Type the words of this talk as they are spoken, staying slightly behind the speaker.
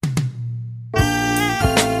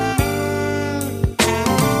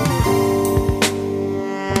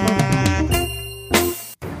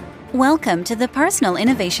Welcome to the Personal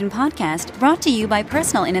Innovation Podcast, brought to you by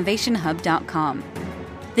PersonalInnovationHub.com.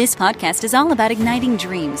 This podcast is all about igniting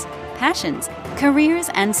dreams, passions, careers,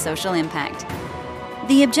 and social impact.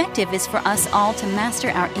 The objective is for us all to master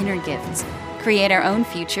our inner gifts, create our own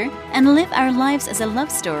future, and live our lives as a love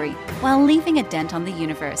story while leaving a dent on the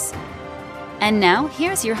universe. And now,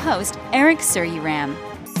 here's your host, Eric Suryaram.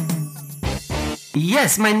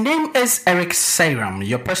 Yes, my name is Eric Suryaram,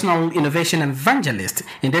 your personal innovation evangelist.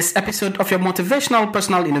 In this episode of your motivational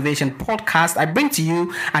personal innovation podcast, I bring to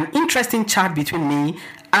you an interesting chat between me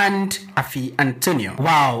and Afi Antonio.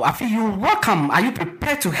 Wow, Afi, you're welcome. Are you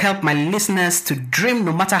prepared to help my listeners to dream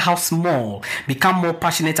no matter how small, become more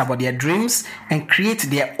passionate about their dreams, and create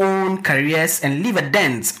their own careers and leave a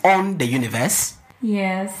dent on the universe?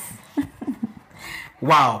 Yes.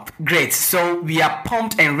 Wow, great. So we are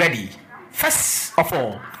pumped and ready. First of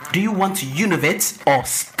all, do you want to innovate or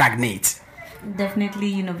stagnate?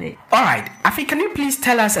 Definitely innovate. All right, Afi, can you please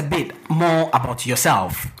tell us a bit more about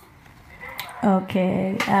yourself?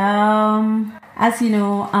 Okay. As you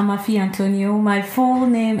know, I'm Afi Antonio. My full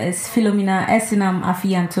name is Philomena Esinam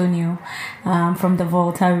Afi Antonio. From the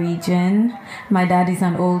Volta region. My dad is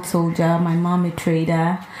an old soldier. My mom a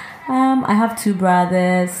trader. I have two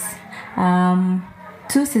brothers,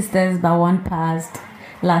 two sisters, but one passed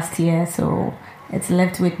last year, so it's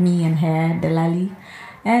left with me and her, Delali.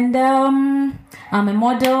 And I'm a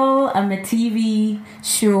model, I'm a TV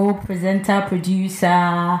show presenter, producer,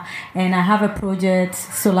 and I have a project,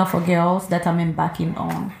 Solar for Girls, that I'm embarking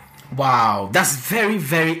on. Wow, that's very,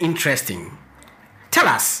 very interesting. Tell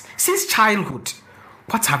us, since childhood,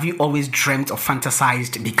 what have you always dreamt or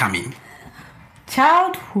fantasized becoming?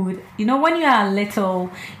 Childhood, you know, when you are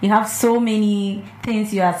little, you have so many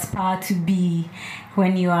things you aspire to be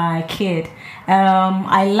when you are a kid.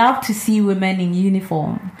 I love to see women in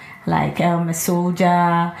uniform, like a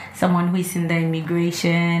soldier, someone who is in the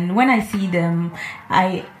immigration. When I see them,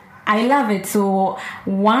 I love it. So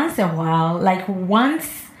once a while, like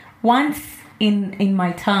once in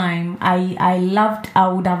my time, I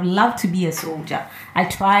would have loved to be a soldier. I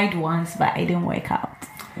tried once, but it didn't work out.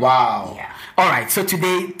 Wow. Yeah. All right, so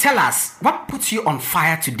today, tell us, what puts you on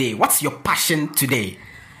fire today? What's your passion today?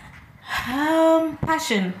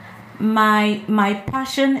 Passion. My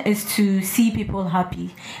passion is to see people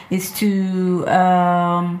happy. Is to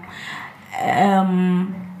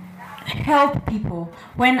help people.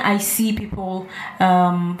 When I see people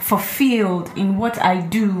fulfilled in what I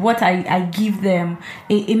do, what I give them,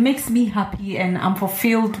 it makes me happy, and I'm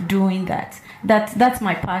fulfilled doing that. That's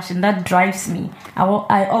my passion. That drives me.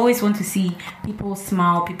 I always want to see people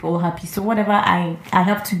smile, people happy. So whatever I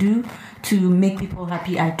have to do to make people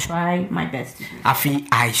happy, I try my best to do. Afi,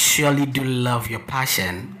 I surely do love your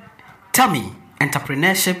passion. Tell me,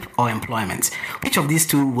 entrepreneurship or employment? Which of these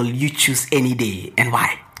two will you choose any day, and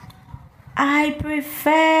why? I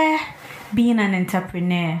prefer being an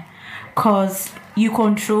entrepreneur because you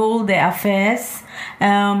control the affairs.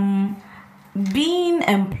 Being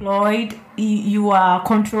employed, you are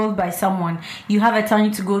controlled by someone. You have a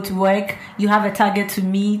time to go to work, you have a target to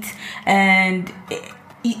meet, and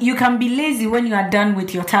you can be lazy when you are done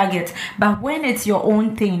with your target. But when it's your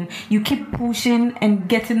own thing, you keep pushing and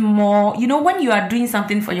getting more. You know, when you are doing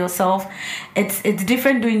something for yourself, it's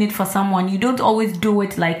different doing it for someone. You don't always do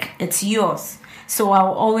it like it's yours. So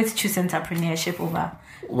I'll always choose entrepreneurship over.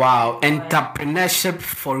 Wow, entrepreneurship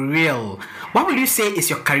for real. What will you say is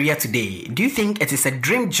your career today? Do you think it is a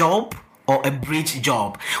dream job or a bridge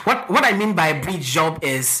job? What I mean by a bridge job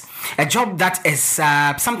is a job that is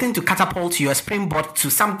something to catapult your springboard to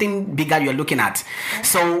something bigger you're looking at.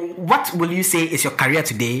 So what will you say is your career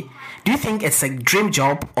today? Do you think it's a dream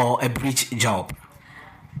job or a bridge job?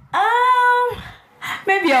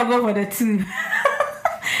 Maybe I'll go for the two.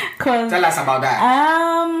 Tell us about that.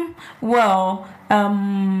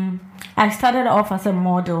 I started off as a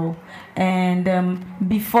model, and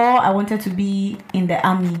before I wanted to be in the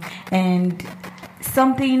army, and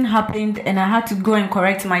something happened and I had to go and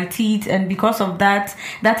correct my teeth, and because of that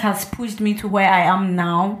has pushed me to where I am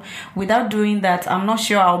now. Without doing that, I'm not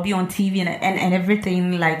sure I'll be on TV and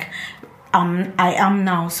everything like I am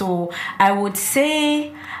now. So I would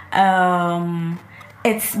say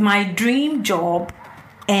it's my dream job,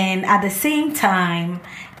 and at the same time,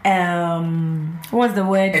 what's the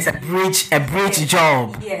word? It's a bridge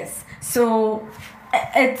job. Yes. So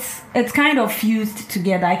it's kind of fused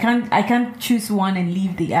together. I can't choose one and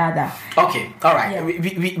leave the other. Okay, all right. Yeah.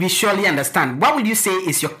 We surely understand. What would you say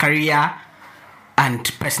is your career and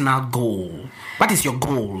personal goal? What is your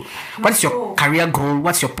goal? What is your career goal?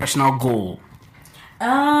 What's your personal goal?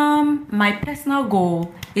 My personal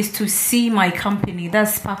goal is to see my company,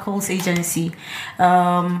 that's Sparkles Agency,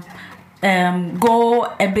 go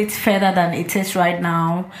a bit further than it is right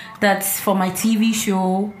now. That's for my TV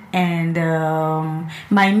show and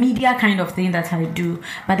my media kind of thing that I do.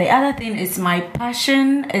 But the other thing is my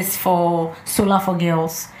passion is for Solar for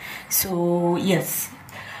Girls. So yes,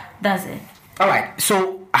 that's it. All right.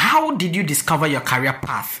 So how did you discover your career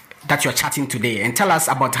path that you're chatting today? And tell us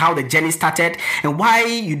about how the journey started and why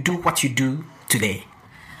you do what you do today.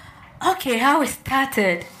 Okay, how it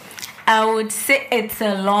started. I would say it's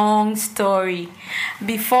a long story.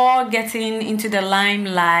 Before getting into the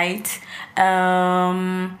limelight,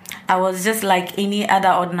 I was just like any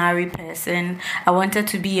other ordinary person. I wanted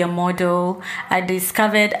to be a model. I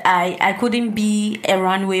discovered I couldn't be a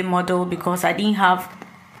runway model because I didn't have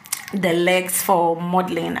the legs for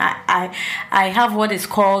modeling. I have what is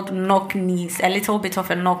called knock knees, a little bit of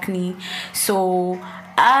a knock knee. So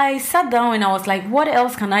I sat down and I was like, what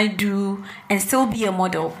else can I do and still be a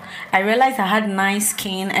model? I realized I had nice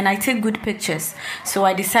skin and I take good pictures. So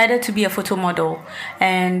I decided to be a photo model.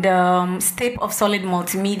 And Step of Solid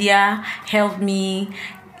Multimedia helped me.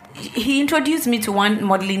 He introduced me to one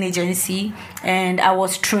modeling agency and I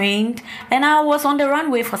was trained and I was on the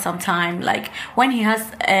runway for some time. Like when he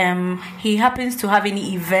happens to have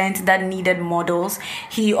any event that needed models,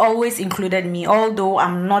 he always included me, although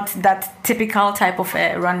I'm not that typical type of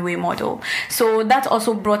a runway model. So that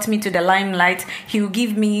also brought me to the limelight. He will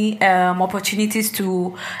give me opportunities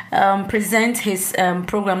to present his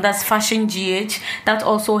program, that's Fashion GH. That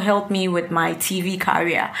also helped me with my TV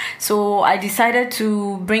career. So I decided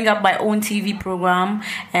to bring up my own TV program.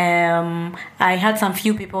 I had some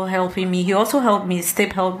few people helping me. He also helped me.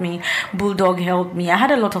 Step helped me. Bulldog helped me. I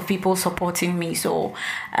had a lot of people supporting me. So,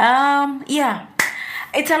 yeah,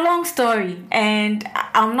 it's a long story, and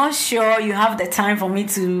I'm not sure you have the time for me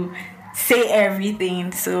to say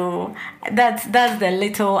everything. So that's the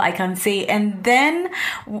little I can say. And then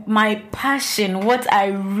my passion, what I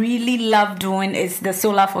really love doing is the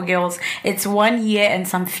Solar for Girls. It's 1 year and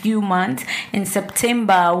some few months. In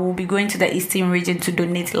September, we'll be going to the Eastern region to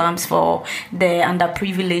donate lamps for the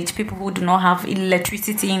underprivileged people who do not have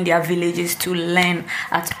electricity in their villages to learn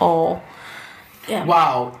at all. Yeah.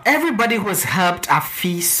 Wow. Everybody who has helped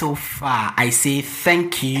Afi so far, I say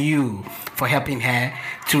thank you for helping her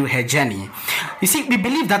through her journey. You see, we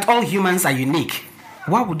believe that all humans are unique.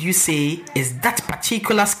 What would you say is that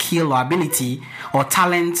particular skill or ability or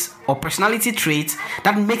talent or personality trait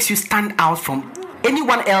that makes you stand out from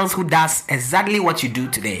anyone else who does exactly what you do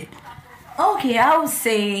today? Okay, I would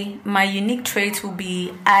say my unique trait will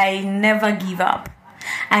be I never give up.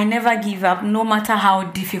 I never give up, no matter how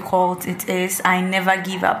difficult it is. I never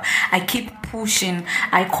give up. I keep pushing.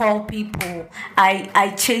 I call people.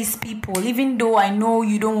 I chase people. Even though I know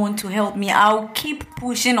you don't want to help me, I'll keep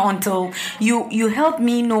pushing until you help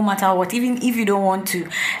me no matter what, even if you don't want to.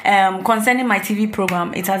 Concerning my TV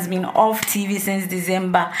program, it has been off TV since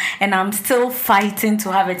December, and I'm still fighting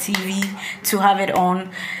to have a TV, to have it on.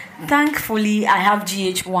 Thankfully, I have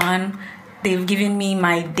GH1. They've given me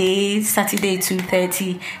my day, Saturday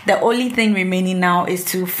 2:30. The only thing remaining now is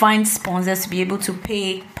to find sponsors to be able to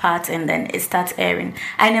pay part, and then it starts airing.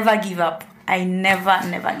 I never give up. I never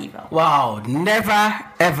give up. Wow, never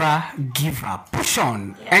ever give up. Push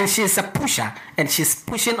on. Yeah. And she's a pusher and she's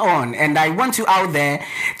pushing on. And I want you out there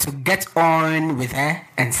to get on with her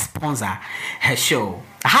and sponsor her show.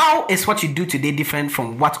 How is what you do today different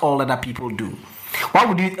from what all other people do?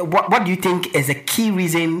 What do you think is a key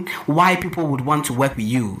reason why people would want to work with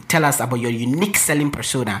you? Tell us about your unique selling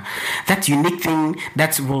persona, that unique thing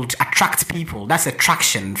that will attract people. That's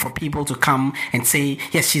attraction for people to come and say,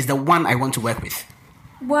 yes, she's the one I want to work with.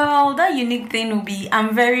 Well, that unique thing will be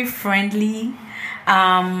I'm very friendly.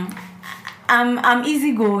 I'm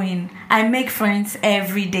easygoing. I make friends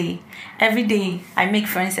every day. Every day I make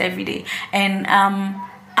friends every day, and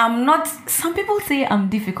I'm not, some people say I'm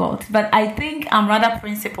difficult, but I think I'm rather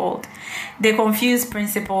principled. They confuse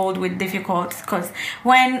principled with difficult, because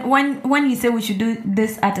when you say we should do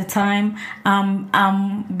this at a time,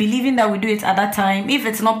 I'm believing that we do it at that time. If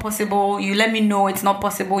it's not possible, you let me know it's not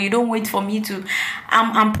possible. You don't wait for me to,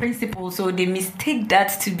 I'm principled, so they mistake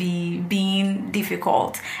that to be being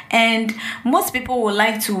difficult. And most people would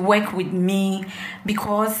like to work with me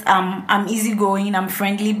because I'm easygoing, I'm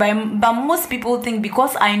friendly, but most people think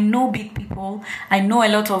because I know big people, I know a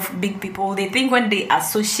lot of big people, they think when they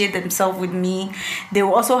associate themselves with me, they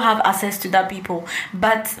will also have access to that people.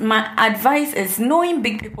 But my advice is knowing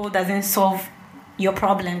big people doesn't solve your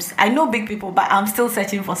problems. I know big people, but I'm still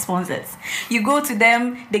searching for sponsors. You go to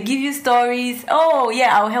them, they give you stories. Oh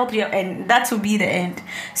yeah, I'll help you, and that will be the end.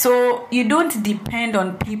 So you don't depend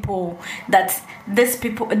on people that this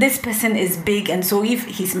person is big, and so if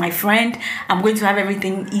he's my friend, I'm going to have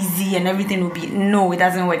everything easy and everything will be. No, it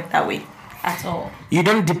doesn't work that way at all. You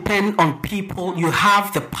don't depend on people. You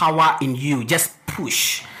have the power in you. Just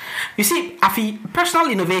push. You see, Afi, personal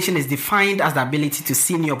innovation is defined as the ability to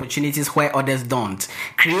see new opportunities where others don't,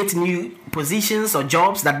 create new positions or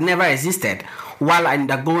jobs that never existed, while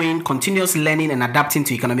undergoing continuous learning and adapting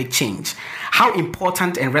to economic change. How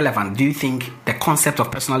important and relevant do you think the concept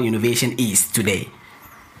of personal innovation is today?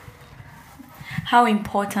 How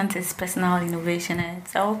important is personal innovation?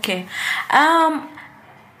 Okay.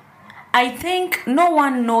 I think no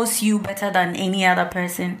one knows you better than any other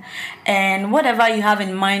person, and whatever you have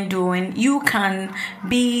in mind doing, you can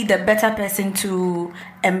be the better person to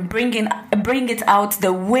bring it out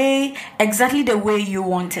exactly the way you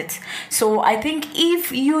want it. So I think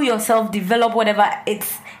if you yourself develop whatever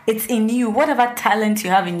it's in you, whatever talent you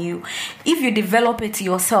have in you, if you develop it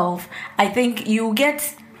yourself, I think you get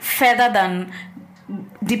further than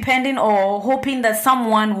depending or hoping that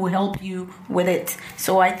someone will help you with it.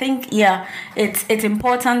 So I think, it's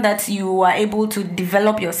important that you are able to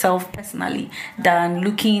develop yourself personally than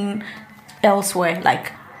looking elsewhere,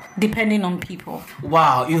 like depending on people.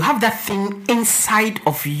 Wow, you have that thing inside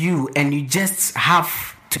of you and you just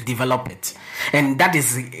have to develop it. And that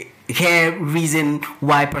is here reason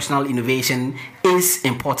why personal innovation is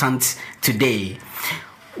important today.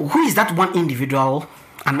 Who is that one individual,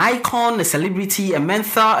 an icon, a celebrity, a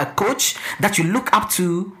mentor, a coach that you look up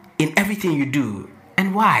to in everything you do,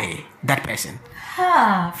 and why that person?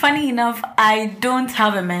 Funny enough, I don't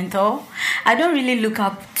have a mentor. I don't really look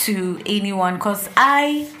up to anyone because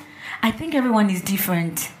I think everyone is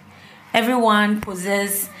different. Everyone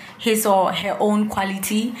possesses his or her own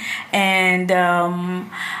quality, and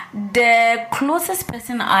the closest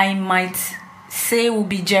person I might say will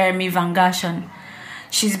be Jeremy Van Gashen.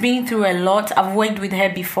 She's been through a lot. I've worked with her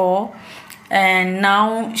before, and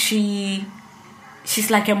now she's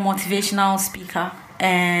like a motivational speaker,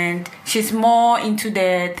 and she's more into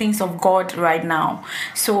the things of God right now.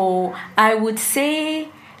 So I would say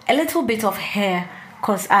a little bit of her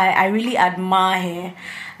because I really admire her.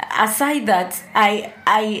 Aside that,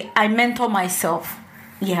 I mentor myself.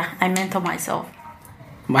 Yeah, I mentor myself.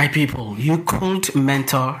 My people, you could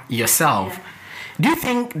mentor yourself. Yeah. Do you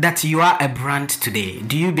think that you are a brand today?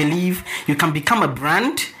 Do you believe you can become a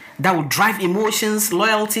brand that will drive emotions,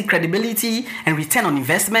 loyalty, credibility, and return on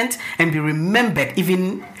investment and be remembered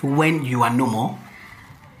even when you are no more?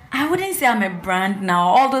 I wouldn't say I'm a brand now,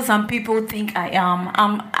 although some people think I am.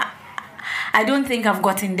 I don't think I've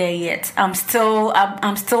gotten there yet. I'm still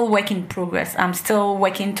work in progress. I'm still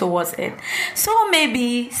working towards it. So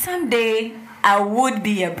maybe someday I would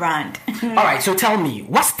be a brand. All right, so tell me,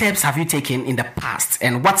 what steps have you taken in the past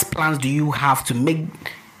and what plans do you have to make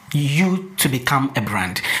you to become a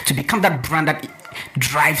brand? To become that brand that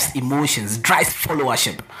drives emotions, drives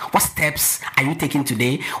followership. What steps are you taking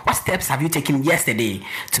today? What steps have you taken yesterday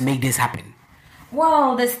to make this happen?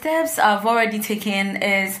 Well, the steps I've already taken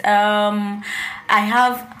is I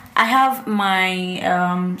have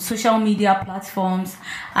my social media platforms.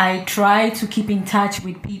 I try to keep in touch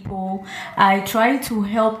with people. I try to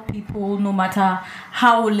help people no matter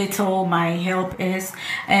how little my help is.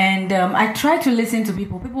 And I try to listen to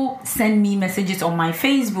people. People send me messages on my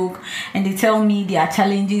Facebook and they tell me their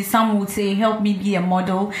challenges. Some would say, help me be a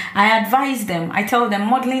model. I advise them. I tell them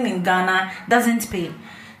modeling in Ghana doesn't pay.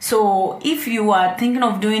 So if you are thinking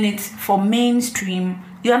of doing it for mainstream,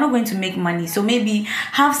 you are not going to make money. So maybe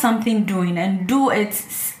have something doing and do it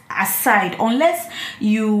aside. Unless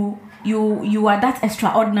you are that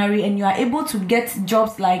extraordinary and you are able to get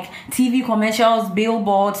jobs like TV commercials,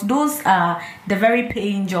 billboards. Those are the very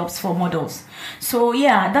paying jobs for models. So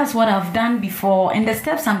yeah, that's what I've done before. And the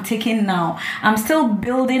steps I'm taking now, I'm still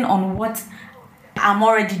building on what I'm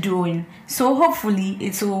already doing. So hopefully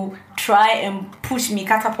it will try and push me,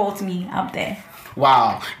 catapult me up there.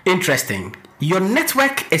 Wow, interesting. Your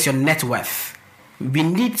network is your net worth. We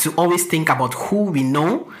need to always think about who we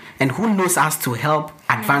know and who knows us to help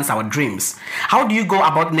advance our dreams. How do you go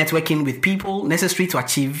about networking with people necessary to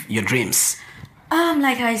achieve your dreams?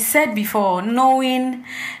 Like I said before, knowing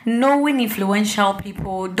influential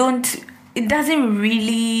people it doesn't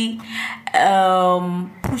really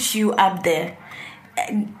push you up there.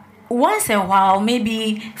 Once in a while,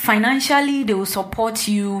 maybe financially they will support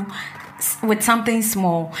you with something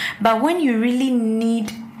small, but when you really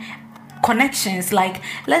need connections. Like,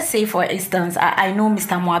 let's say for instance, I know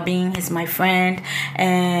Mr. Mwabing is my friend,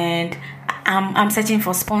 and I'm searching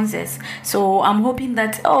for sponsors. So I'm hoping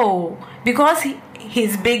that because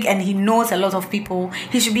he's big and he knows a lot of people,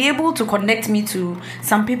 he should be able to connect me to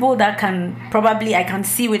some people that I can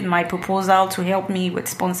see with my proposal to help me with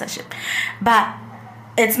sponsorship. But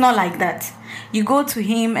it's not like that. You go to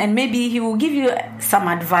him and maybe he will give you some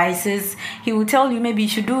advices. He will tell you maybe you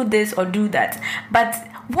should do this or do that. But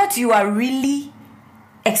what you are really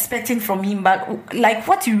expecting from him, but like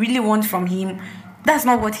what you really want from him, that's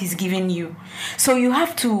not what he's giving you. So you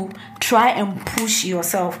have to try and push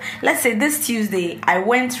yourself. Let's say this Tuesday, I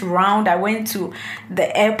went to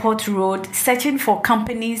the airport road searching for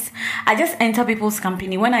companies. I just enter people's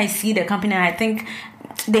company. When I see the company, I think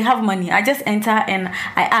they have money, I just enter and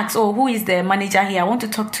I ask, who is the manager here? I want to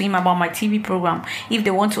talk to him about my TV program, if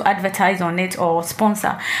they want to advertise on it or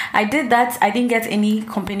sponsor. I did that. I didn't get any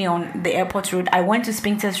company on the airport road. I went to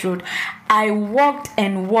Spintex Road. I walked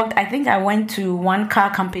and walked. I think I went to one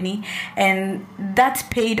car company, and that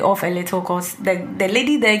paid off a little because the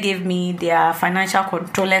lady there gave me their financial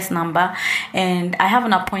controller's number, and I have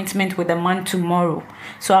an appointment with the man tomorrow.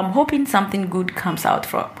 So I'm hoping something good comes out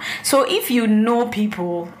from. So if you know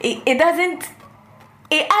people, it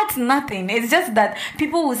adds nothing. It's just that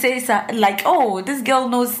people will say like, this girl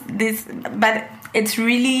knows this, but it's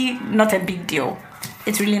really not a big deal.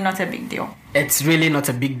 It's really not a big deal. It's really not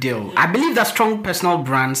a big deal. I believe that strong personal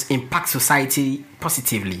brands impact society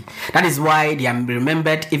positively. That is why they are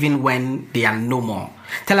remembered even when they are no more.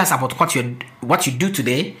 Tell us about what you do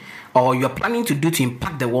today, or you're planning to do to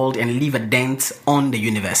impact the world and leave a dent on the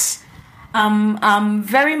universe. I'm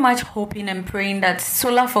very much hoping and praying that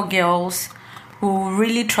Solar for Girls will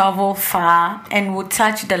really travel far and will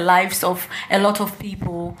touch the lives of a lot of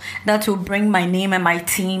people, that will bring my name and my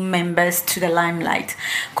team members to the limelight.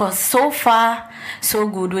 Because so far, so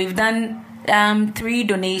good. We've done 3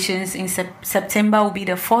 donations. In September will be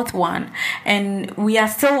the 4th one, and we are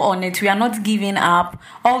still on it. We are not giving up,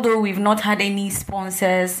 although we've not had any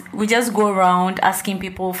sponsors. We just go around asking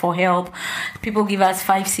people for help. People give us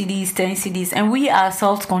 5 CDs, 10 CDs, and we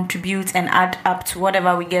ourselves contribute and add up to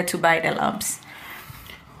whatever we get to buy the lamps.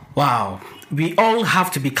 Wow. We all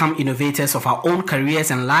have to become innovators of our own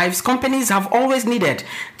careers and lives. Companies have always needed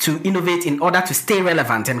to innovate in order to stay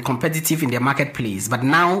relevant and competitive in their marketplace. But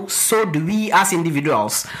now, so do we as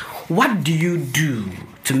individuals. What do you do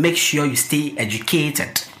to make sure you stay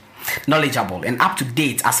educated, knowledgeable, and up to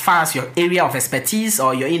date as far as your area of expertise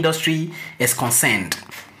or your industry is concerned?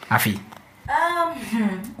 Afi?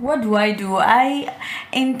 What do?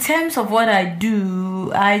 In terms of what I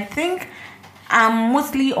do, I think I'm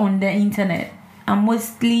mostly on the internet. I'm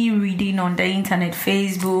mostly reading on the internet,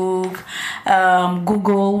 Facebook,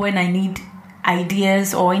 Google. When I need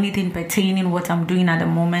ideas or anything pertaining what I'm doing at the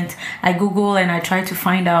moment, I Google and I try to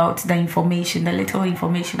find out the information, the little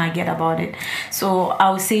information I get about it. So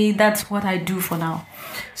I would say that's what I do for now.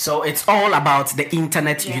 So it's all about the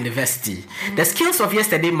internet university. Mm-hmm. The skills of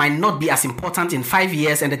yesterday might not be as important in 5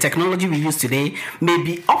 years, and the technology we use today may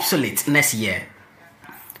be obsolete next year.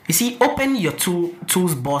 You see, open your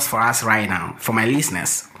tools box for us right now, for my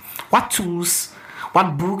listeners. What tools,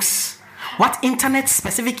 what books, what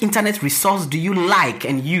specific internet resource do you like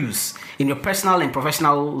and use in your personal and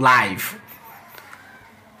professional life,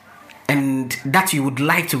 and that you would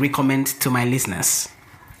like to recommend to my listeners?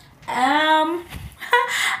 I'm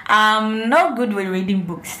not good with reading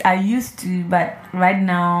books. I used to, but right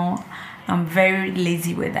now I'm very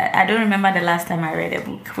lazy with that. I don't remember the last time I read a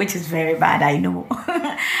book, which is very bad, I know.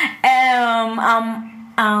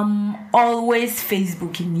 I'm always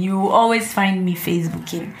Facebooking. You always find me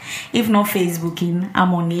Facebooking. If not Facebooking,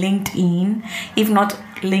 I'm on LinkedIn. If not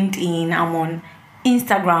LinkedIn, I'm on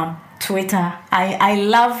Instagram, Twitter. I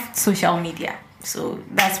love social media, so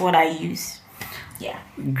that's what I use. Yeah.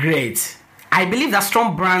 Great. I believe that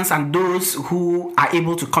strong brands are those who are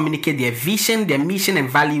able to communicate their vision, their mission, and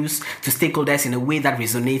values to stakeholders in a way that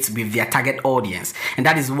resonates with their target audience. And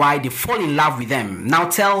that is why they fall in love with them. Now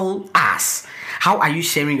tell us, how are you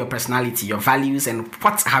sharing your personality, your values, and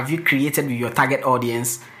what have you created with your target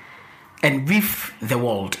audience and with the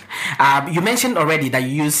world? You mentioned already that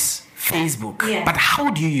you use Facebook, yeah. But how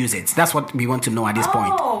do you use it? That's what we want to know at this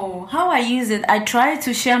point. How I use it, I try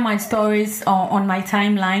to share my stories on my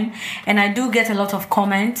timeline, and I do get a lot of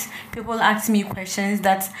comments. People ask me questions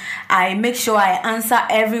that I make sure I answer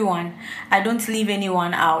everyone. I don't leave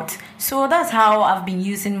anyone out. So that's how I've been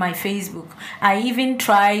using my Facebook. I even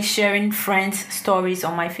try sharing friends' stories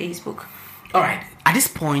on my Facebook. All right. At this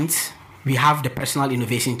point, we have the Personal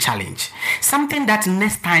Innovation Challenge. Something that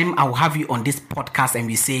next time I'll have you on this podcast and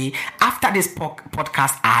we say, after this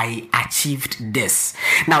podcast, I achieved this.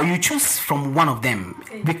 Now, you choose from one of them.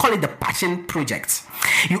 We call it the Passion Project.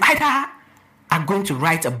 You either are going to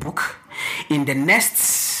write a book in the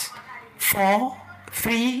next 4,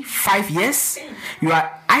 3, 5 years. You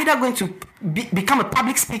are either going to become a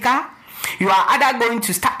public speaker. You are either going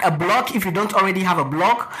to start a blog if you don't already have a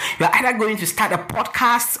blog. You are either going to start a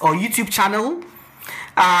podcast or YouTube channel.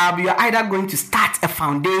 You are either going to start a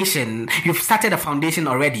foundation. You've started a foundation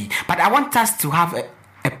already. But I want us to have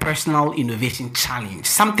a personal innovation challenge.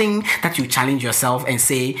 Something that you challenge yourself and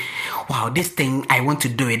say, wow, this thing, I want to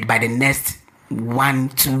do it by the next 1,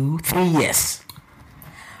 2, 3 years.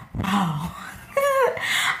 Wow.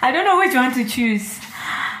 I don't know which one to choose.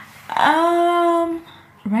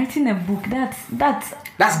 Writing a book,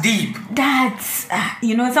 that's deep. That's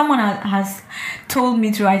someone has told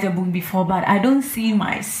me to write a book before, but I don't see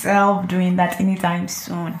myself doing that anytime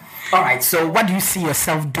soon. All right, so what do you see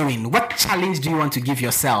yourself doing? What challenge do you want to give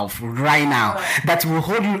yourself right now that will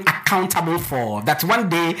hold you accountable for? That one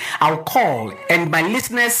day I'll call and my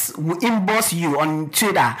listeners will inbox you on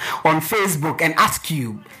Twitter, on Facebook, and ask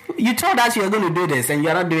you, you told us you're going to do this and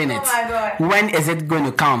you're not doing it. Oh my God. When is it going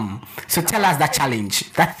to come? So tell us that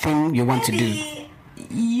challenge, that thing you want to do.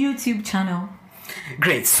 YouTube channel.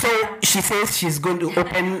 Great. So she says she's going to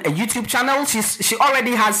open a YouTube channel. She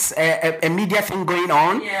already has a media thing going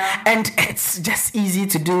on, and it's just easy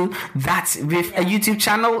to do that with a YouTube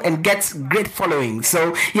channel and get great following.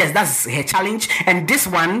 So yes, that's her challenge. And this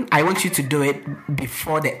one, I want you to do it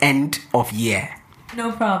before the end of year.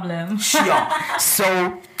 No problem. Sure.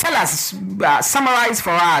 So tell us, summarize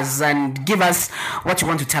for us and give us what you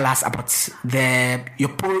want to tell us about your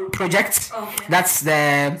project. Okay. That's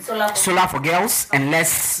the Solar for Girls. And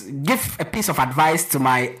let's give a piece of advice to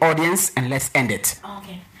my audience and let's end it.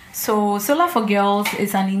 Okay. So Solar for Girls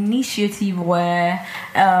is an initiative where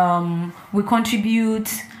we contribute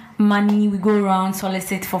money, we go around,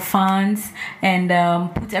 solicit for funds, and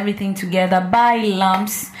put everything together, buy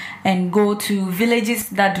lamps, and go to villages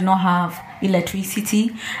that do not have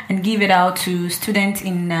electricity and give it out to students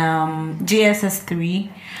in JSS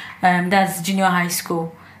 3, that's junior high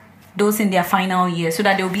school, those in their final year, so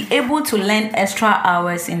that they'll be able to learn extra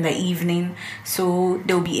hours in the evening, so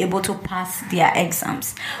they'll be able to pass their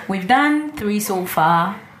exams. We've done 3 so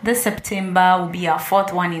far. This September will be our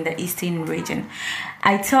 4th one in the Eastern region.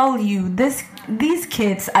 I tell you, these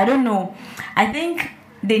kids, I don't know, I think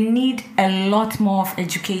they need a lot more of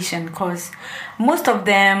education, because most of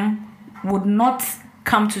them would not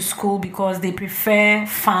come to school because they prefer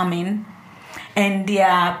farming, and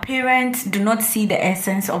their parents do not see the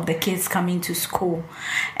essence of the kids coming to school.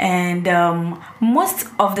 And most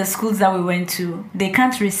of the schools that we went to, they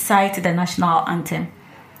can't recite the national anthem.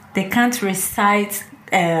 They can't recite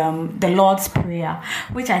the Lord's Prayer,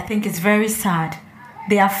 which I think is very sad.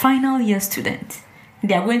 They are final year students.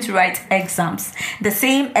 They are going to write exams, the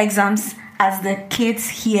same exams as the kids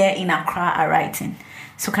here in Accra are writing.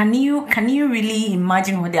 So can you really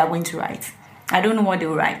imagine what they are going to write? I don't know what they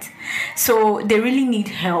will write. So they really need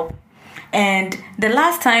help. And the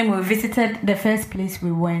last time we visited the first place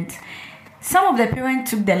we went, some of the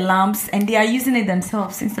parents took the lamps and they are using it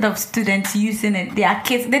themselves instead of students using it. They are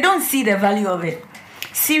kids. They don't see the value of it.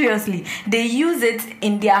 Seriously, they use it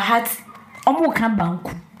in their hearts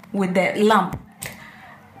with the lamp.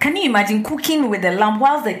 Can you imagine cooking with the lamp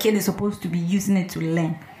whilst the kid is supposed to be using it to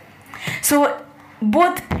learn? So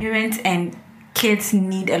both parents and kids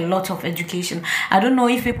need a lot of education. I don't know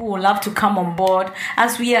if people will love to come on board.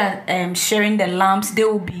 As we are sharing the lamps, they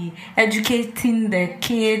will be educating the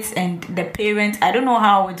kids and the parents. I don't know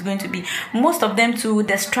how it's going to be. Most of them too,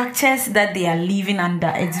 the structures that they are living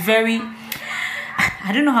under, it's very,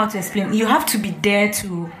 I don't know how to explain. You have to be there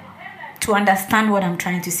to understand what I'm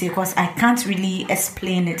trying to say, because I can't really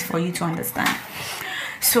explain it for you to understand.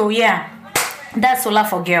 So yeah, that's Solar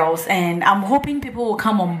for Girls, and I'm hoping people will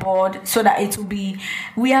come on board so that it will be,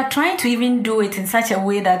 we are trying to even do it in such a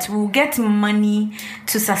way that we'll get money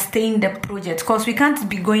to sustain the project, because we can't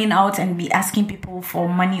be going out and be asking people for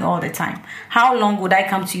money all the time. How long would I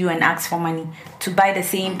come to you and ask for money to buy the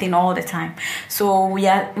same thing all the time? So we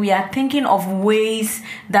are thinking of ways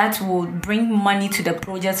that will bring money to the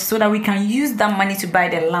project so that we can use that money to buy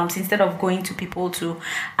the lamps instead of going to people to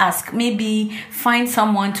ask. Maybe find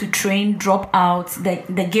someone to train, drop out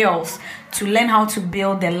the girls to learn how to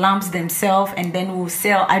build the lamps themselves, and then we'll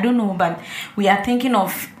sell. I don't know, but we are thinking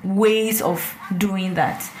of ways of doing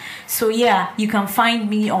that. So yeah, you can find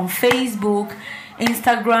me on Facebook,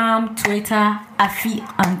 Instagram, Twitter, Afi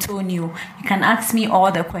Antonio. You can ask me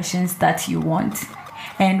all the questions that you want.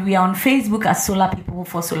 And we are on Facebook as Solar People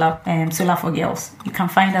for Solar for Girls. You can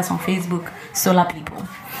find us on Facebook, Solar People.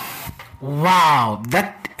 Wow,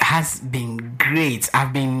 that has been great.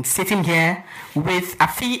 I've been sitting here with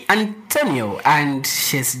Afi Antonio and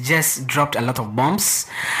she's just dropped a lot of bombs.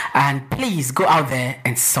 And please go out there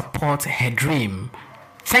and support her dream.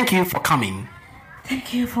 Thank you for coming.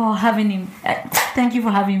 Thank you for having him. Thank you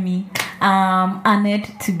for having me. Honored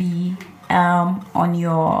to be on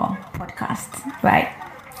your podcast. Right.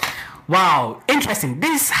 Wow, interesting.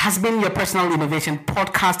 This has been your Personal Innovation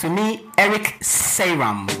Podcast with me, Eric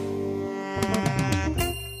Sayram.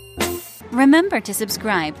 Remember to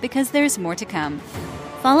subscribe because there's more to come.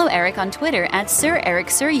 Follow Eric on Twitter at Sir Eric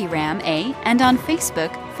Suriram A and on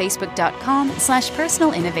Facebook,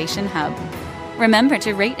 facebook.com/Personal Innovation Hub. Remember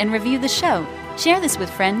to rate and review the show. Share this with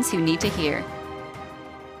friends who need to hear.